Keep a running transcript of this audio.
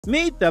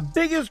Meet the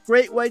biggest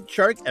great white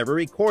shark ever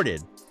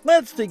recorded.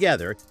 Let's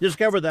together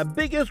discover the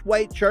biggest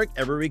white shark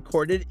ever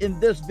recorded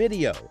in this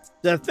video.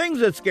 The things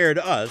that scared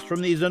us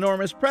from these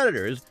enormous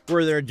predators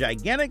were their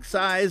gigantic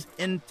size,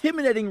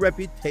 intimidating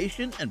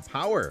reputation, and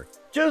power.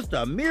 Just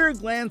a mere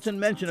glance and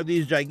mention of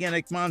these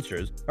gigantic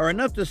monsters are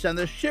enough to send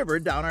a shiver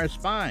down our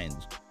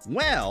spines.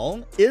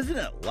 Well, isn't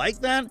it like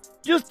that?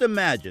 Just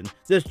imagine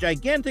this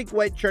gigantic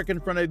white shark in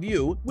front of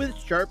you with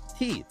sharp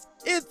teeth.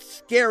 It's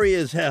scary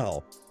as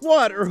hell.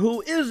 What or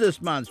who is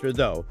this monster,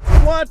 though?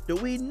 What do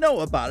we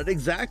know about it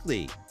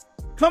exactly?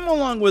 Come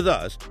along with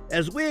us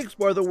as we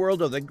explore the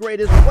world of the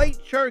greatest white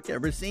shark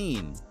ever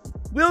seen.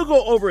 We'll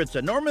go over its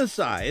enormous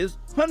size,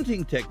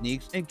 hunting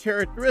techniques, and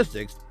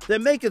characteristics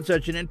that make it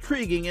such an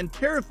intriguing and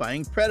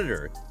terrifying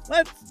predator.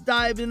 Let's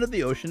dive into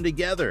the ocean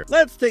together.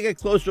 Let's take a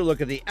closer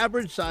look at the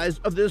average size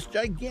of this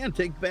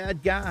gigantic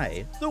bad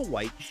guy, the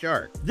white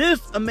shark. This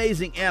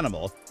amazing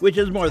animal, which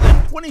is more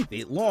than 20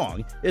 feet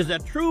long, is a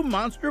true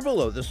monster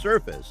below the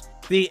surface.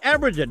 The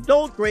average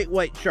adult great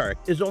white shark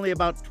is only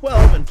about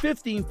 12 and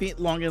 15 feet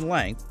long in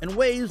length and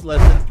weighs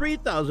less than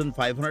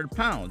 3,500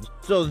 pounds,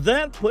 so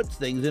that puts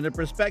things into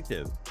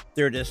perspective.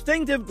 Their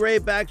distinctive gray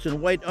backs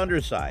and white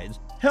undersides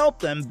help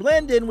them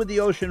blend in with the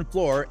ocean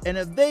floor and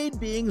evade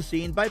being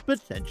seen by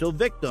potential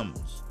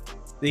victims.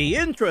 The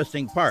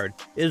interesting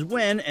part is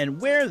when and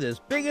where this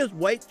biggest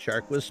white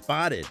shark was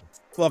spotted.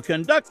 While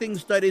conducting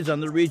studies on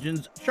the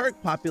region's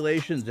shark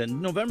populations in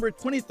November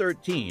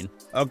 2013,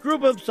 a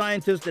group of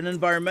scientists and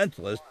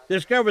environmentalists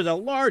discovered the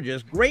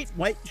largest great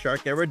white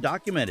shark ever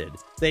documented.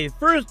 They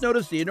first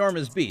noticed the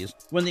enormous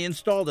beast when they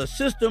installed a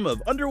system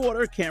of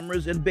underwater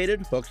cameras and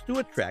baited hooks to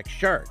attract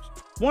sharks.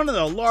 One of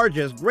the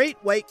largest great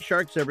white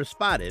sharks ever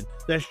spotted,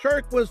 the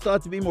shark was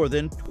thought to be more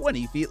than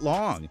 20 feet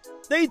long.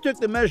 They took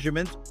the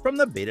measurements from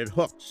the baited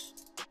hooks.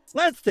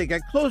 Let's take a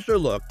closer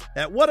look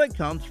at what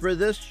accounts for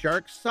this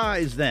shark's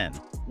size then.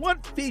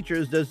 What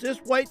features does this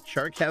white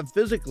shark have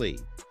physically?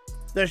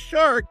 The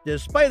shark,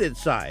 despite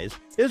its size,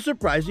 is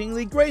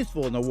surprisingly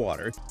graceful in the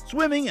water,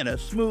 swimming in a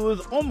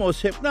smooth,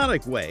 almost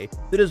hypnotic way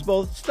that is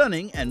both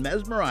stunning and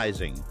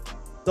mesmerizing.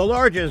 The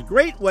largest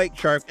great white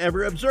shark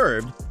ever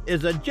observed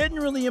is a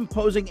genuinely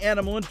imposing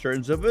animal in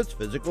terms of its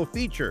physical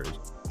features.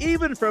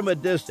 Even from a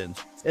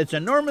distance, its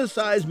enormous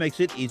size makes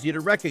it easy to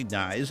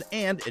recognize,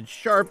 and its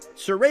sharp,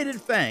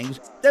 serrated fangs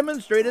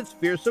demonstrate its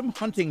fearsome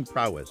hunting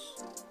prowess.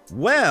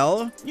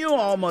 Well, you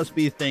all must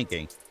be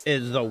thinking,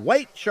 is the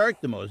white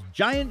shark the most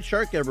giant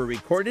shark ever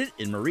recorded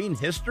in marine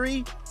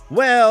history?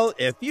 Well,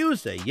 if you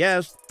say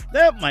yes,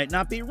 that might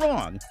not be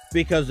wrong,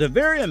 because the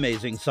very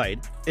amazing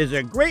sight is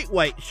a great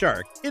white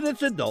shark in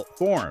its adult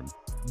form.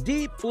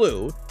 Deep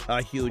Blue,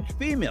 a huge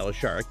female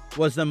shark,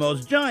 was the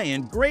most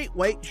giant great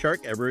white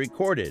shark ever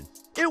recorded.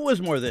 It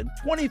was more than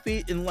 20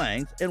 feet in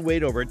length and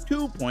weighed over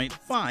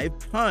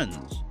 2.5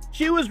 tons.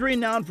 She was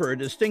renowned for her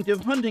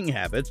distinctive hunting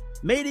habits,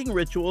 mating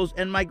rituals,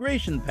 and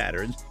migration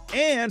patterns,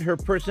 and her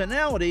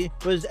personality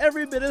was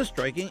every bit as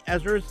striking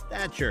as her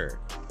stature.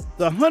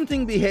 The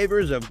hunting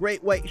behaviors of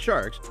great white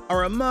sharks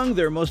are among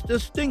their most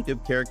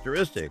distinctive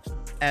characteristics.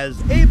 As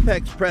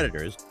apex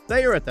predators,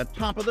 they are at the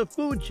top of the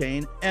food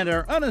chain and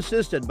are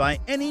unassisted by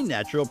any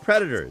natural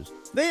predators.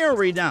 They are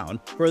renowned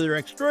for their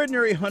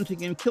extraordinary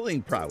hunting and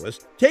killing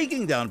prowess,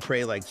 taking down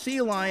prey like sea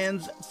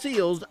lions,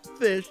 seals,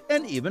 fish,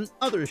 and even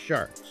other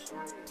sharks.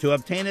 To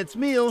obtain its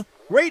meal,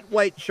 great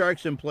white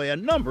sharks employ a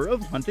number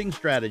of hunting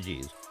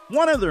strategies.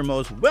 One of their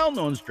most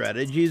well-known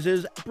strategies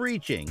is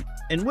breaching,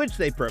 in which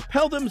they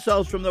propel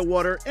themselves from the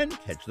water and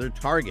catch their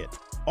target.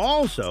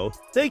 Also,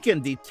 they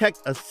can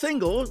detect a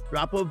single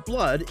drop of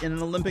blood in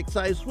an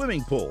Olympic-sized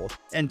swimming pool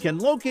and can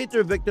locate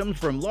their victims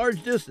from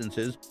large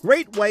distances.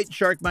 Great white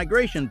shark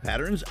migration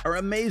patterns are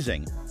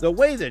amazing. The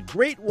way that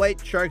great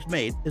white sharks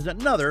mate is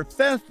another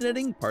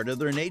fascinating part of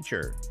their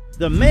nature.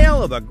 The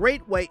male of a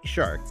great white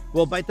shark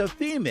will bite the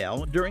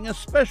female during a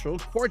special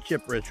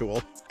courtship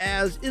ritual,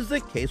 as is the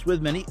case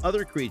with many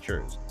other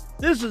creatures.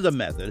 This is a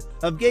method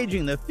of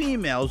gauging the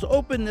female's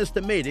openness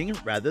to mating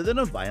rather than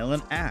a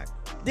violent act.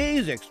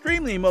 These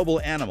extremely mobile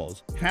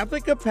animals have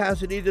the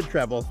capacity to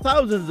travel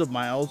thousands of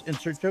miles in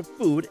search of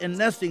food and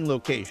nesting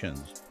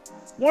locations.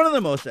 One of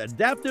the most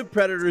adaptive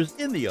predators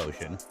in the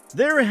ocean,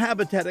 their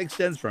habitat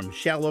extends from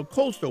shallow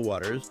coastal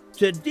waters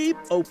to deep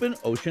open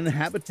ocean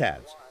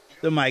habitats.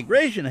 The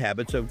migration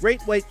habits of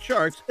great white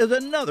sharks is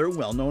another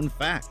well-known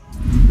fact.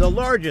 The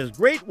largest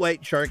great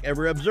white shark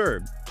ever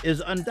observed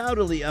is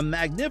undoubtedly a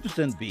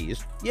magnificent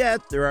beast,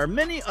 yet there are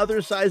many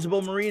other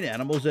sizable marine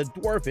animals that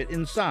dwarf it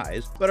in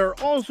size, but are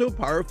also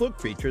powerful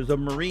creatures of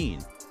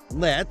marine.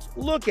 Let's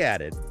look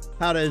at it.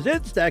 How does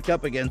it stack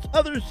up against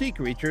other sea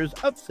creatures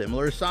of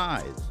similar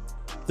size?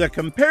 The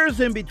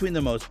comparison between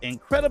the most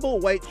incredible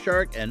white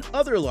shark and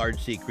other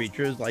large sea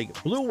creatures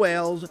like blue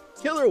whales,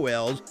 killer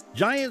whales,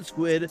 giant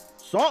squid,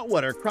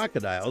 saltwater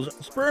crocodiles,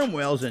 sperm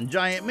whales, and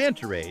giant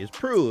manta rays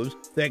proves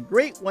that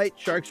great white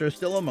sharks are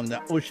still among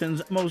the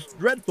ocean's most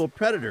dreadful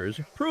predators,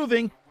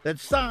 proving that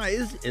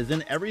size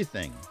isn't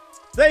everything.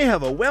 They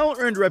have a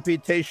well-earned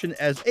reputation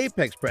as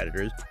apex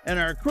predators and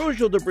are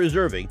crucial to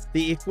preserving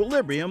the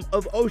equilibrium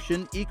of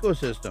ocean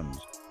ecosystems.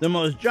 The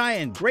most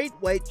giant great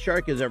white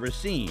shark has ever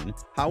seen,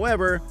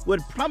 however,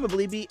 would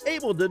probably be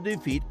able to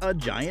defeat a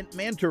giant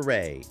manta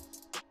ray.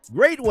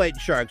 Great white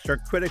sharks are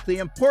critically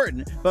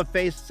important but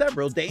face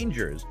several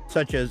dangers,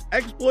 such as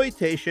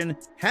exploitation,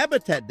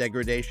 habitat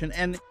degradation,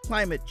 and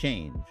climate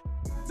change.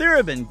 There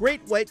have been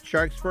great white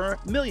sharks for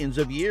millions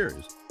of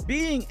years.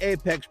 Being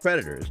apex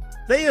predators,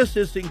 they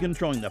assist in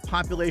controlling the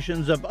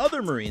populations of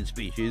other marine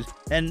species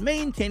and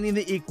maintaining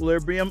the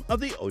equilibrium of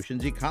the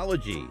ocean's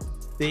ecology.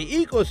 The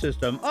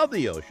ecosystem of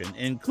the ocean,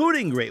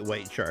 including great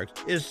white sharks,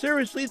 is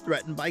seriously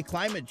threatened by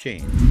climate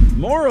change.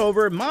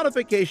 Moreover,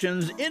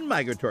 modifications in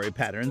migratory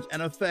patterns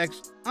and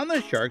effects on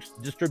the shark's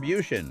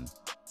distribution.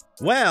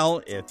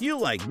 Well, if you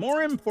like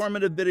more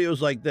informative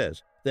videos like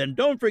this, then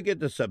don't forget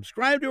to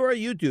subscribe to our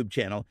YouTube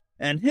channel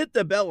and hit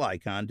the bell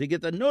icon to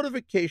get the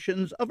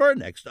notifications of our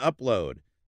next upload.